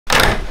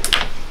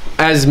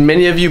As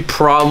many of you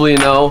probably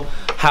know,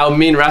 how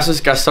me and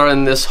Rasmus got started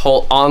in this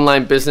whole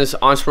online business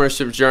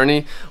entrepreneurship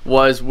journey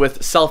was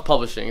with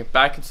self-publishing.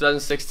 Back in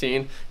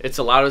 2016, it's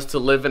allowed us to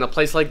live in a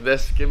place like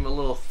this. Give them a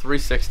little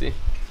 360.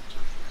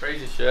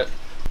 Crazy shit.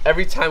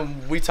 Every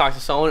time we talk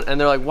to someone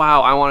and they're like, wow,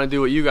 I want to do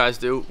what you guys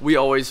do, we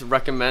always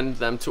recommend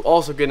them to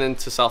also get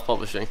into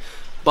self-publishing.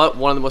 But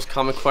one of the most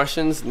common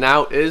questions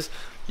now is,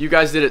 you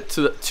guys did it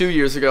 3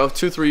 years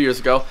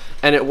ago,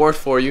 and it worked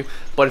for you.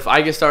 But if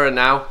I get started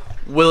now,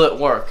 will it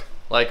work?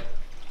 Like,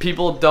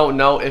 people don't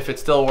know if it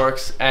still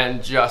works,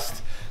 and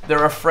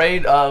they're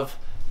afraid of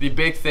the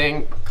big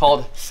thing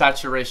called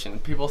saturation.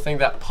 People think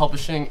that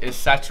publishing is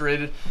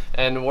saturated,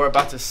 and we're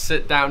about to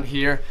sit down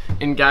here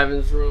in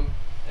Gavin's room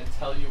and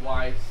tell you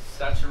why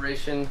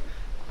saturation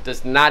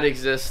does not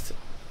exist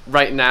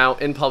right now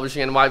in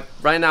publishing, and why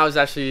right now is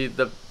actually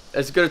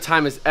as good a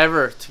time as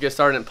ever to get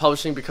started in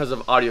publishing because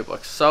of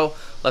audiobooks. So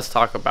let's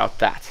talk about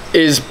that.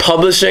 Is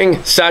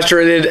publishing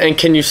saturated, and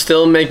can you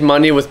still make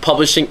money with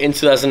publishing in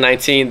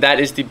 2019? That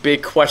is the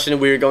big question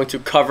we are going to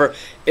cover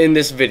in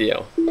this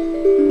video.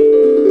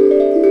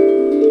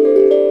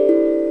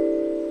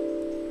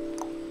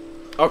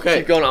 Okay,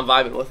 keep going. I'm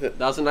vibing with it.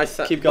 That was a nice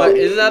sound. Keep going. But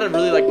isn't that a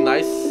really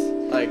nice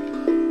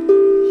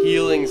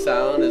healing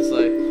sound? It's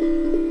like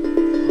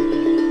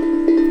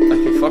I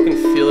can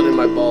fucking feel it in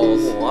my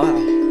balls.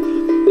 Wow.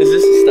 Is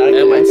this a static?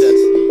 And my tits.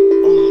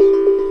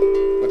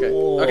 Oh. Okay.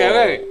 Whoa.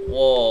 Okay.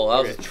 Whoa,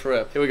 that was a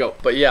trip. Here we go.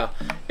 But yeah,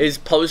 is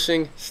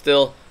publishing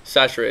still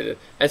saturated?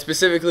 And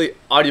specifically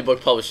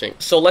audiobook publishing.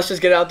 So let's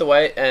just get it out the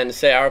way and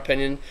say our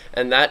opinion,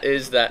 and that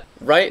is that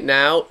right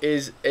now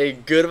is a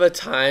good of a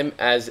time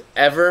as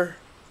ever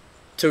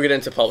to get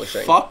into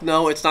publishing. Fuck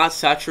no, it's not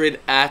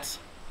saturated at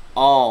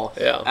all.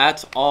 Yeah.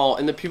 At all.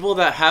 And the people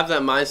that have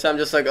that mindset, I'm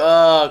just like,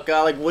 oh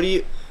god, like what do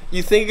you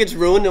think it gets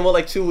ruined in what,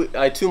 like 2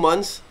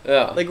 months?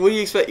 Yeah. Like, what do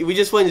you expect? We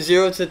just went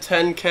 0 to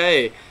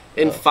 10K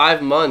in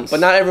 5 months. But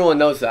not everyone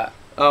knows that.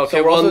 Oh, okay.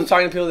 So we're also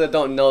talking to people that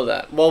don't know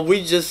that. Well,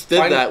 we just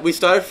did that. We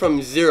started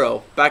from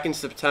 0 back in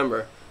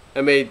September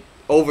and made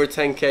over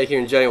 10K here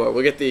in January.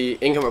 We'll get the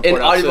income report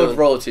out soon. In audiobook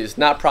royalties,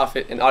 not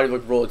profit, in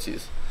audiobook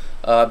royalties.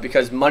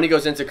 Because money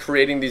goes into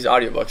creating these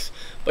audiobooks.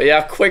 But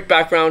yeah, quick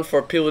background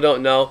for people who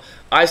don't know.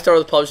 I started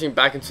with publishing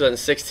back in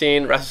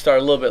 2016. Rasmus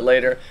started a little bit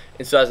later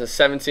in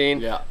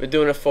 2017. Yeah. Been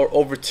doing it for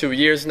over 2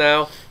 years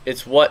now.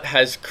 It's what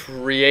has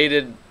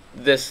created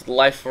this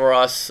life for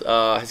us,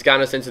 has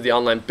gotten us into the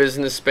online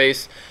business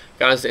space,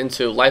 gotten us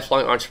into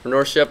lifelong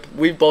entrepreneurship.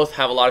 We both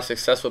have a lot of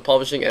success with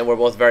publishing, and we're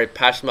both very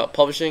passionate about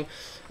publishing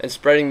and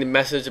spreading the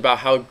message about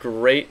how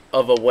great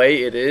of a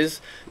way it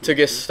is to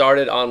get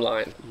started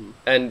online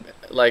and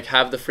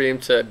have the freedom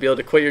to be able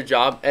to quit your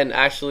job and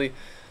actually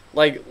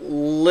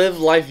live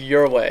life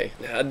your way.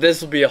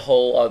 This will be a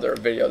whole other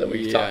video that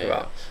we can talk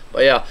about.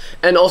 But yeah,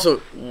 and also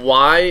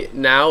why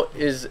now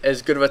is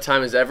as good of a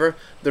time as ever.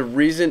 The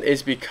reason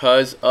is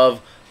because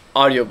of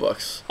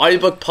audiobooks.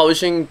 Audiobook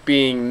publishing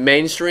being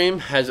mainstream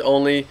has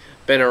only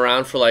been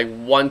around for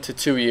 1 to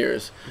 2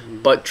 years.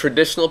 But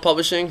traditional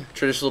publishing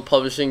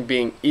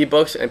being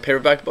ebooks and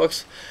paperback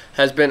books,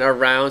 has been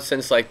around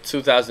since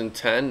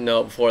 2010.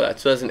 No, before that,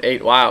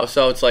 2008. Wow.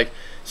 So it's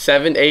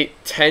 7, 8,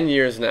 10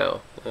 years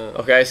now.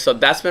 Okay, so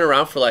that's been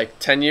around for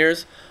 10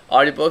 years.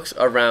 Audiobooks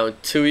around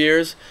 2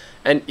 years.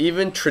 And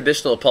even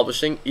traditional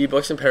publishing,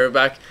 ebooks and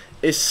paperback,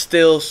 is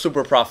still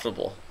super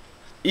profitable.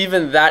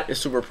 Even that is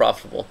super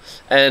profitable.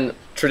 And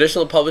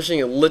traditional publishing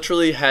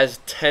literally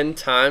has 10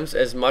 times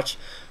as much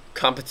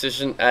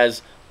competition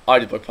as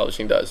audiobook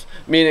publishing does.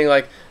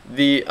 Meaning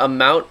the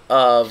amount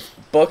of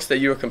books that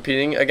you're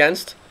competing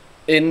against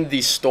in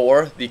the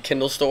store, the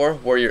Kindle store,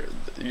 where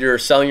you're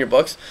selling your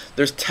books,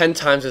 there's 10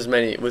 times as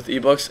many with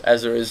ebooks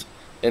as there is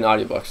in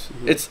audiobooks.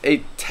 It's a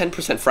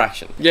 10%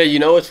 fraction. Yeah, you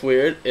know what's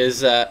weird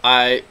is that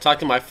I talk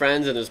to my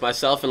friends and there's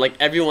myself and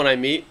everyone I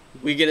meet,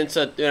 we get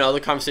into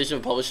the conversation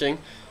of publishing,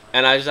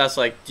 and I just ask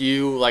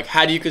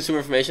how do you consume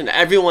information?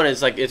 Everyone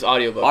is it's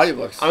audiobooks.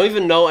 Audiobooks. I don't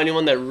even know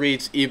anyone that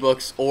reads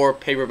ebooks or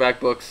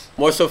paperback books.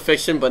 More so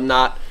fiction, but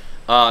not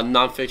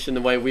non-fiction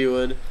the way we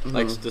would,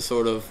 the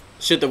sort of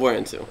shit that we're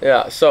into.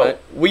 Yeah, so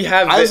we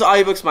have... I listen to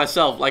audiobooks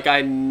myself.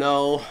 I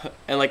know,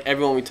 and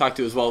everyone we talk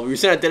to as well. We were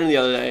sitting at dinner the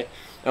other day,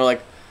 and we're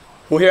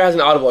who here has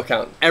an Audible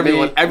account?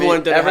 Everyone had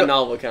an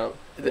Audible account.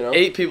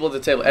 8 people at the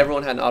table,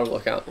 everyone had an Audible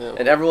account. Yeah.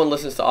 And everyone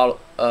listens to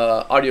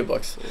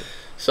audiobooks. Yeah.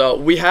 So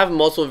we have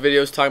multiple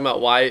videos talking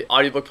about why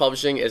audiobook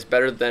publishing is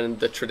better than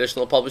the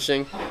traditional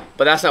publishing.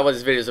 But that's not what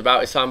this video is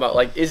about. It's talking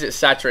about is it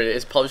saturated?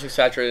 Is publishing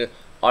saturated?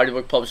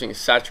 Audiobook publishing is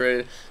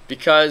saturated,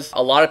 because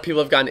a lot of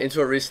people have gotten into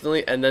it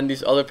recently, and then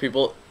these other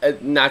people,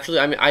 naturally,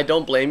 I mean, I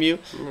don't blame you.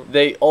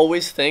 They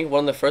always think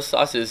one of the first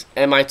thoughts is,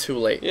 am I too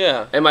late?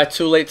 Yeah. Am I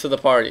too late to the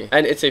party?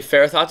 And it's a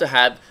fair thought to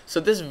have. So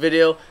this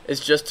video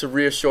is just to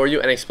reassure you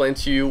and explain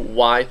to you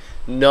why,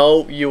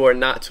 no, you are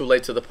not too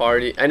late to the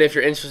party. And if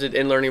you're interested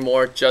in learning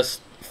more,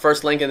 just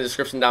first link in the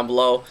description down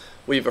below.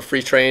 We have a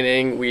free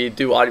training. We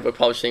do audiobook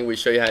publishing. We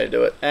show you how to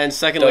do it. And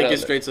second link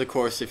is straight to the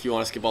course if you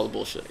want to skip all the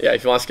bullshit. Yeah,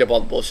 if you want to skip all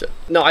the bullshit.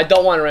 No, I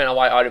don't want to rant on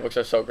why audiobooks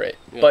are so great.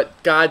 Yeah.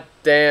 But god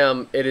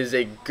damn, it is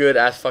a good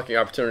ass fucking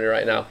opportunity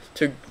right now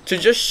to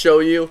just show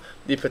you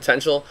the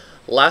potential.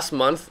 Last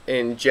month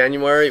in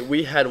January,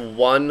 we had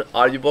one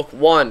audiobook,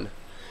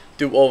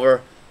 do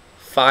over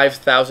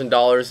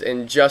 $5,000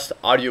 in just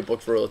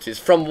audiobook royalties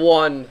from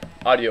one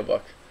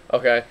audiobook.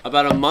 Okay.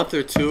 About a month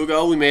or two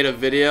ago, we made a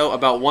video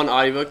about one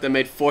audiobook that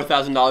made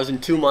 $4,000 in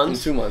 2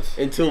 months.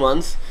 In 2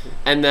 months.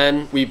 And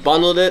then we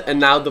bundled it, and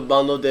now the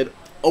bundle did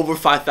over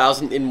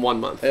 $5,000 in 1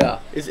 month. Yeah.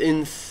 It's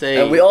insane.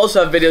 And we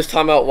also have videos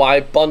talking about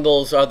why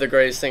bundles are the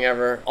greatest thing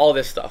ever. All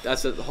this stuff.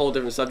 That's a whole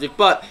different subject.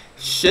 But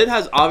shit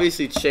has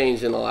obviously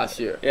changed in the last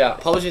year. Yeah.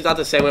 Publishing's not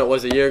the same way it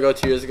was a year ago,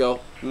 2 years ago.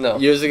 No.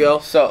 Years ago.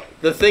 So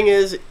the thing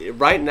is,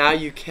 right now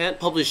you can't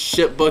publish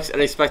shit books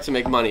and expect to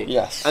make money.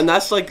 Yes. And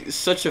that's like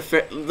such a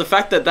fair. The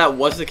fact that that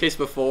was the case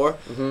before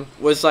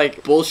was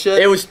like bullshit.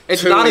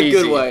 It's not easy.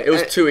 A good way. It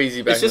was too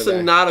easy back It's just in the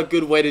day. not a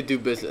good way to do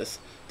business.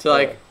 To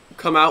like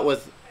come out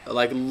with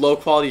like low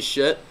quality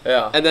shit.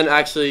 Yeah. And then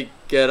actually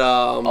get a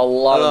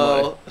lot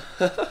of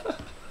money.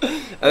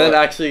 And then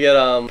actually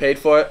get paid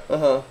for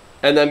it.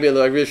 And then be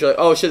like really sure, like,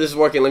 oh shit, this is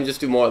working. Let me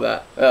just do more of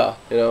that. Yeah.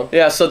 You know.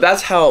 Yeah. So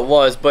that's how it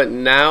was, but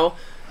now,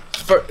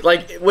 for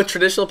like with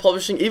traditional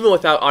publishing, even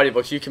without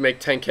audiobooks, you can make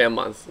 10K a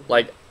month.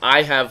 Like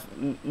I have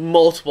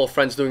multiple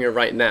friends doing it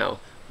right now.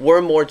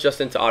 We're more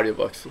just into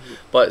audiobooks.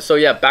 But so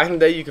yeah, back in the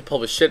day, you could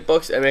publish shit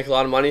books and make a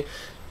lot of money.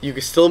 You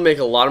could still make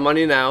a lot of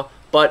money now.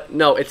 But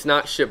no, it's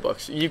not shit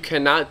books. You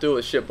cannot do it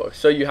with shit books.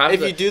 So you have to.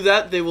 If you do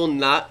that, they will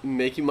not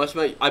make you much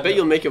money. I bet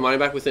you'll make your money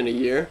back within a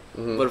year.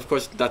 But of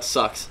course, that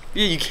sucks.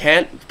 Yeah, you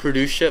can't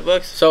produce shit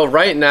books. So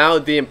right now,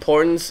 the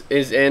importance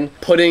is in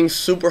putting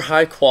super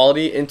high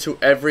quality into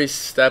every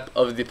step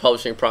of the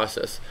publishing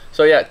process.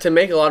 So yeah, to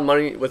make a lot of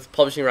money with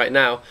publishing right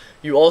now,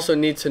 you also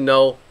need to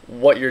know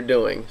what you're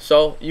doing.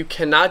 So you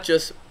cannot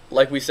just,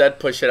 like we said,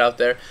 push it out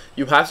there.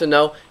 You have to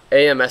know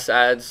AMS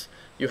ads.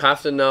 You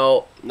have to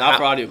know... Not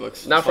for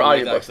audiobooks. Not for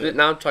audiobooks.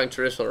 Now I'm talking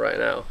traditional right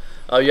now.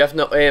 You have to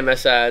know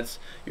AMS ads.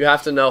 You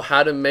have to know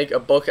how to make a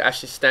book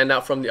actually stand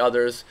out from the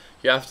others.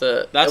 You have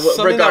to... That's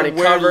something regarding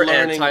that cover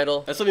learning, and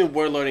title. That's something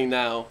we're learning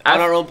now on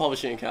our own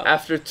publishing account.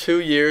 After 2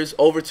 years,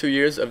 over 2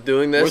 years of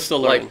doing this... We're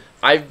still learning. Like,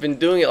 I've been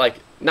doing it, like,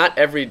 not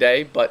every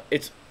day, but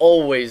it's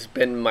always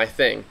been my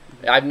thing.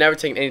 I've never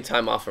taken any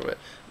time off from it.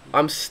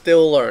 I'm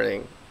still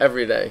learning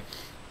every day.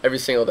 Every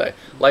single day.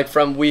 Like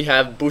we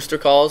have booster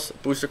calls.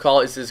 Booster call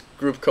is this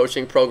group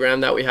coaching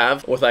program that we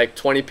have with like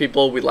 20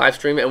 people. We live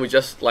stream it and we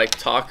just like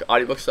talk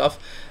audiobook stuff.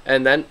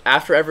 And then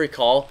after every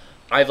call,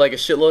 I have like a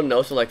shitload of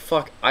notes. I'm like,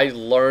 fuck, I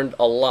learned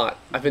a lot.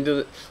 I've been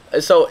doing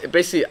it. So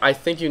basically, I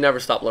think you never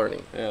stop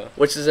learning. Yeah.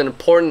 Which is an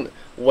important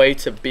way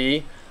to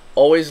be.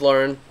 Always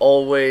learn,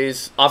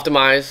 always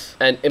optimize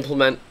and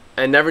implement,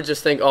 and never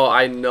just think, oh,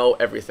 I know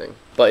everything.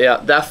 But yeah,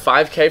 that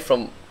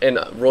 5K in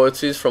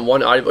royalties from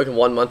one audiobook in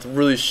 1 month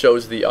really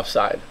shows the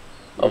upside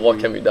of what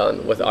can be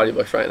done with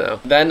audiobooks right now.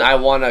 Then I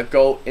want to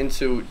go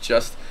into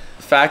just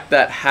the fact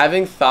that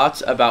having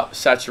thoughts about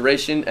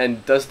saturation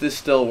and does this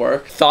still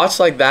work, thoughts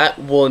like that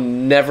will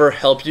never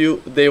help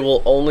you. They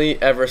will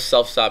only ever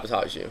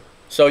self-sabotage you.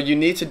 So you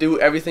need to do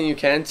everything you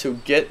can to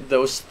get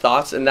those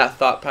thoughts and that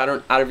thought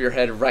pattern out of your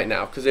head right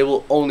now, because they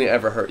will only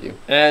ever hurt you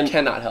and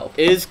cannot help.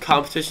 Is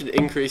competition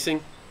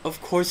increasing? Of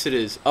course it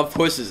is. Of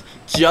course it is.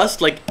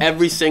 Just like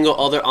every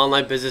single other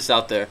online business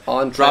out there.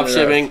 On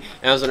dropshipping,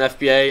 Amazon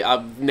FBA,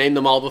 I've named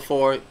them all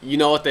before. You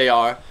know what they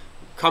are.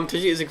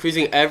 Competition is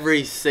increasing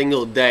every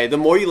single day. The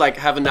more you like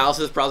have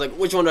analysis problems,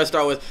 like which one do I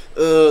start with?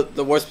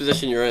 The worst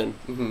position you're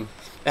in.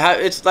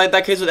 It's like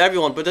that case with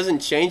everyone, but it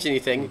doesn't change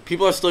anything.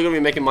 People are still going to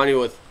be making money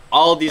with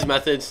all of these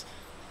methods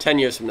 10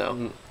 years from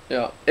now.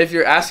 Yeah. If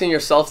you're asking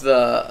yourself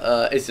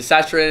is it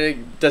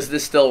saturated, does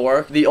this still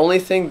work? The only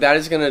thing that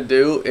is going to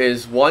do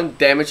is, one,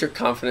 damage your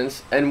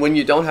confidence. And when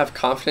you don't have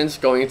confidence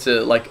going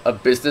into like a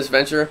business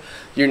venture,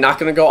 you're not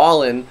going to go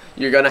all in.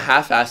 You're going to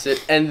half-ass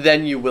it, and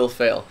then you will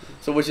fail.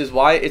 So which is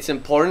why it's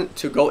important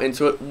to go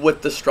into it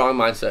with the strong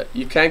mindset.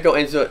 You can't go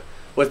into it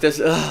with this,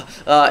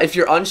 if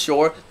you're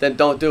unsure, then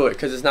don't do it,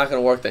 because it's not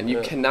going to work then.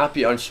 You cannot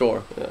be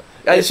unsure.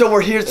 And so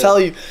we're here to tell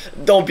you,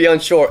 don't be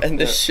unsure, and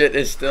this shit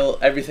is still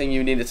everything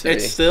you need it to be.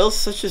 It's still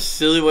such a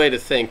silly way to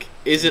think.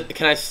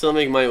 Can I still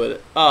make money with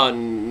it? Oh,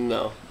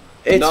 no.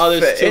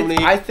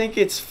 I think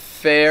it's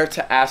fair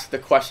to ask the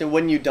question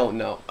when you don't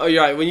know. Oh,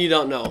 you're right, when you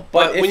don't know.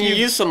 But when you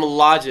use some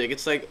logic,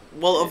 it's like,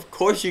 well, of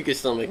course you can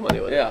still make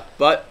money with it. Yeah.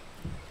 But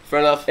fair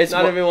enough. It's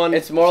not everyone.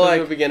 It's more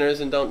like beginners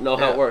and don't know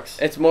how it works.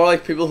 It's more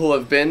like people who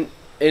have been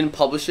in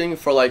publishing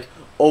for like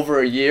over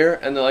a year,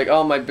 and they're like,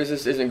 oh, my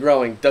business isn't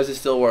growing. Does it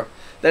still work?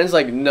 Then it's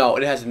like, no,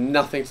 it has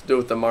nothing to do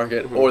with the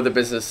market or the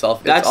business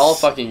itself. It's all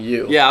fucking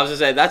you. Yeah, I was going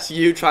to say, that's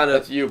you trying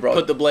to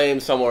put the blame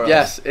somewhere else.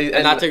 Yes.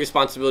 And not take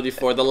responsibility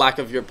for the lack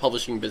of your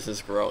publishing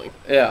business growing.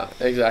 Yeah,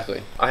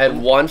 exactly. I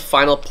had one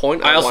final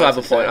point. I also have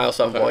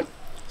a point.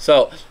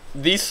 So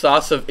these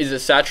thoughts of, is it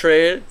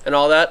saturated and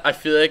all that, I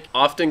feel like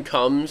often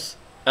comes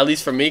at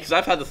least for me, because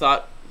I've had the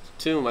thought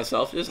too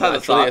myself. Just had the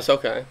Naturally, thought. it's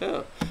okay.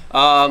 Yeah.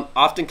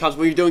 Often comes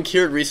when you're doing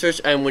keyword research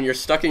and when you're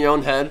stuck in your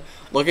own head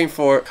looking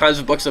for kinds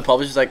of books to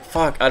publish. It's like,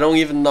 fuck, I don't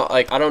even know.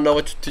 Like, I don't know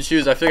what to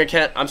choose. I feel like I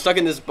can't. I'm stuck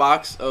in this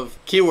box of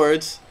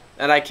keywords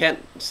and I can't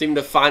seem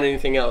to find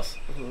anything else.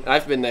 And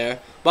I've been there.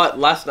 But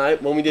last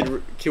night when we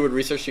did keyword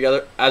research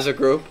together as a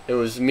group, it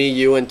was me,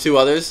 you, and 2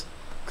 others.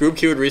 Group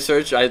keyword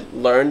research, I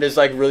learned, is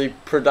like really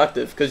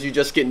productive because you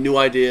just get new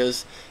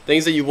ideas,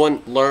 things that you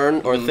wouldn't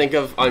learn or think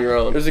of on your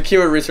own. It was a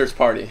keyword research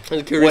party.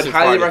 Would highly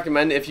party.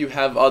 recommend if you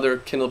have other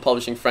Kindle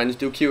publishing friends,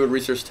 do keyword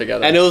research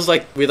together. And it was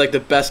like, we had like the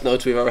best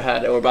notes we've ever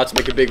had, and we're about to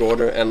make a big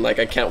order, and like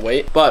I can't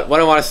wait. But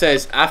what I want to say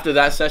is after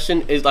that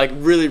session is like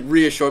really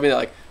reassured me that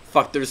like,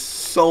 fuck, there's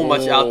so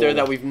much out there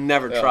that we've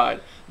never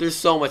tried. There's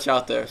so much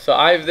out there. So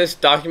I have this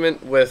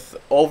document with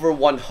over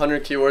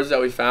 100 keywords that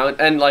we found,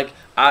 and like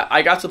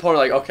I got to the point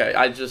where like, okay,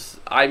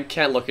 I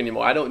can't look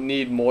anymore. I don't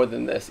need more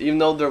than this. Even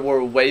though there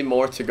were way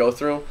more to go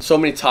through, so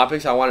many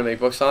topics I want to make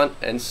books on,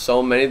 and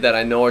so many that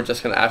I know are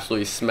just gonna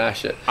absolutely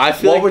smash it. I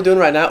feel what like we're doing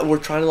right now, we're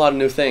trying a lot of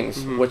new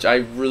things, which I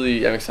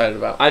really am excited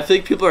about. I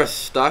think people are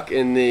stuck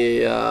in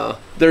the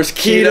there's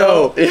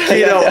keto,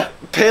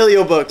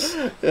 paleo books,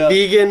 Yeah.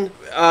 vegan,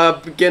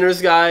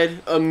 beginner's guide,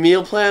 a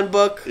meal plan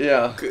book,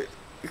 Yeah.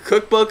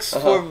 cookbooks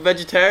for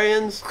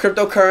vegetarians,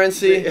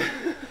 Cryptocurrency.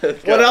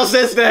 what else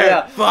is there?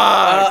 Yeah.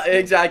 Fuck.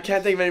 Exactly. I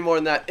can't think of any more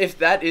than that. If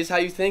that is how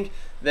you think,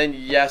 then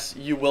yes,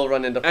 you will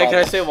run into And problems. can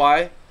I say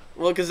why?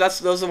 Well, because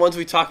those are the ones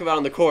we talk about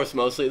in the course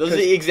mostly. Those are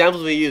the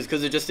examples we use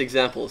because they're just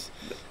examples.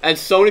 And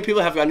so many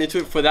people have gotten into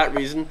it for that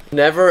reason.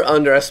 Never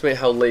underestimate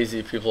how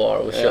lazy people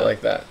are with shit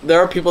like that. There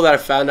are people that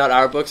have found out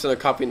our books and they're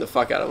copying the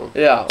fuck out of them.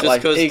 Yeah, Just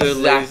like because they're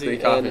exactly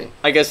lazy. copying. And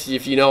I guess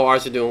if you know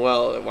ours are doing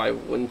well, why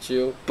wouldn't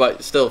you?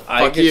 But still,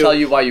 I fuck can you. tell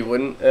you why you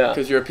wouldn't. Yeah.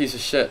 Because you're a piece of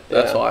shit.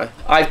 That's Yeah. why.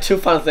 I have 2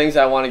 final things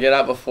I want to get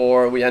at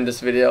before we end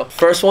this video.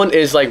 First one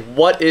is like,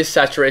 what is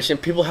saturation?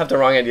 People have the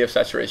wrong idea of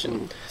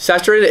saturation.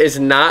 Saturated is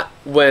not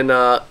when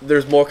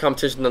there's more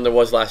competition than there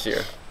was last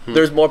year.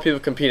 There's more people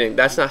competing.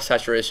 That's not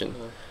saturation.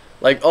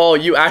 Like, oh,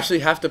 you actually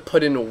have to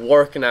put in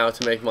work now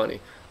to make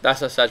money.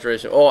 That's not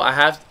saturation. Oh,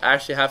 I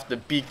actually have to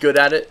be good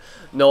at it,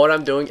 know what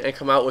I'm doing, and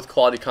come out with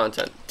quality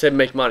content to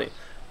make money.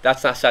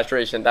 That's not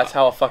saturation. That's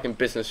how a fucking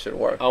business should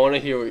work. I want to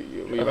hear what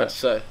you're about to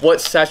say.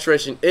 What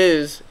saturation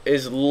is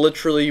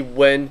literally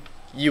when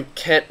you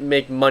can't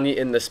make money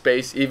in the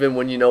space even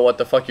when you know what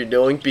the fuck you're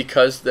doing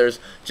because there's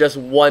just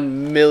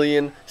 1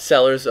 million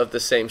sellers of the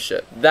same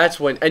shit. That's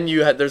when, and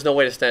there's no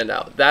way to stand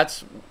out.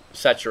 That's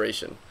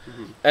saturation.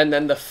 And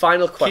then the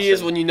final question. Key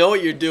is when you know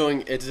what you're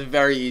doing, it's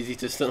very easy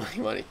to still make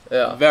money.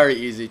 Yeah. Very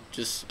easy.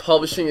 Just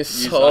Publishing is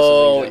use us as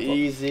so an example.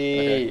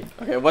 easy.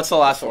 Okay, what's the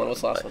last one?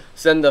 So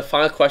then the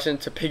final question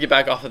to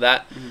piggyback off of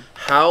that,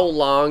 how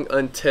long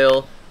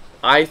until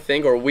I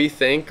think or we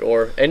think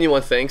or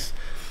anyone thinks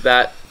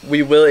that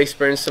we will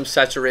experience some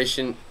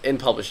saturation in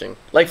publishing?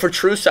 Like for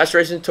true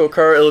saturation to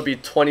occur, it'll be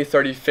 20,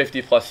 30,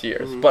 50 plus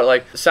years. But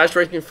like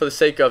saturation for the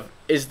sake of,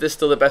 is this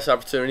still the best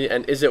opportunity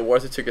and is it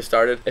worth it to get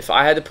started? If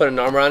I had to put a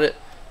number on it,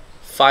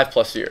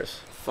 5+ years.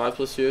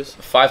 5+ years.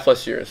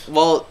 5+ years.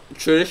 Well,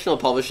 traditional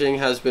publishing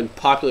has been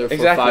popular for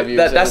Exactly. 5 years.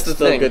 That's and the it's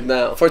still thing. good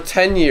now. For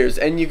 10 years,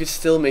 and you could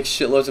still make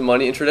shitloads of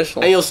money in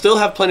traditional. And you'll still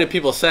have plenty of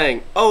people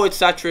saying, "Oh, it's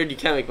saturated. You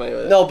can't make money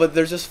with it." No, but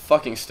they're just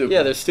fucking stupid.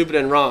 Yeah, they're stupid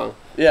and wrong.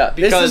 Yeah,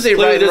 Because this is a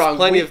clearly right there's wrong.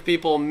 plenty of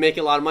people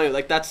making a lot of money.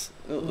 Like that's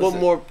what Listen.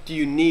 more do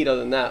you need other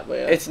than that? But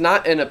yeah. It's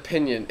not an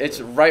opinion. It's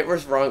right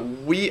versus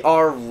wrong. We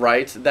are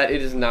right that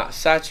it is not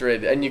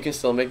saturated, and you can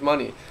still make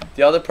money.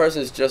 The other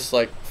person is just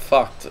like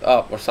fucked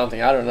up or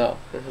something. I don't know,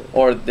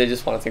 or they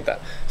just want to think that.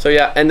 So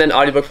yeah, and then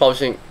audiobook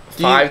publishing.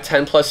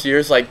 5-10+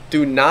 years. Like,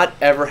 do not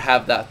ever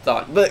have that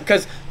thought, but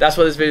because that's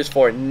what this video is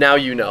for. Now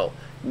you know.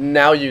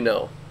 Now you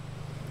know.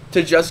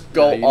 To just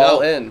go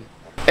all in.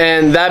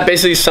 And that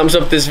basically sums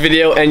up this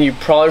video, and you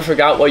probably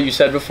forgot what you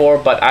said before,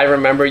 but I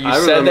remember you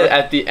said that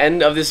at the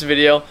end of this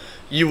video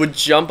you would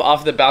jump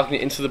off the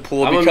balcony into the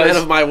pool. I'm because a man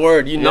of my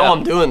word. You know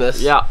I'm doing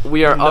this. Yeah,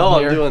 we are up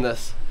here I'm doing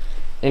this.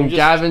 in just-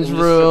 Gavin's let me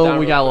just sit room. down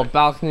We real got a quick. little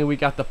balcony. We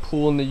got the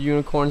pool and the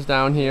unicorns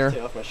down here.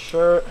 Take off my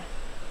shirt.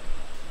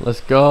 Let's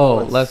go.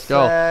 Let's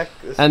go.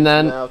 And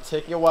then now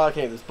taking a while.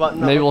 Okay, this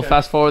button. maybe we'll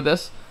fast forward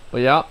this.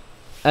 But yeah.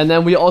 And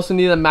then we also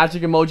need a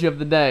magic emoji of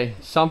the day.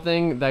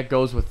 Something that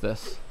goes with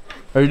this.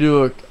 Or you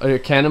do a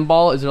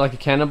cannonball. Is there like a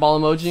cannonball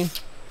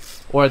emoji?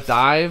 Or a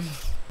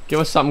dive? Give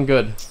us something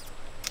good.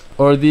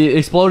 Or the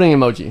exploding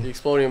emoji. The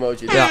exploding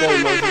emoji. The Yeah.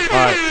 exploding emoji.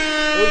 Alright.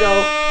 Here we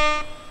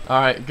go.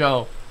 Alright,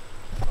 go.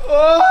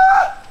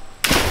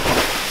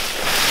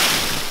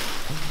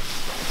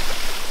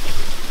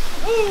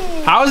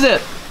 How is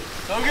it?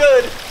 So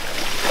good.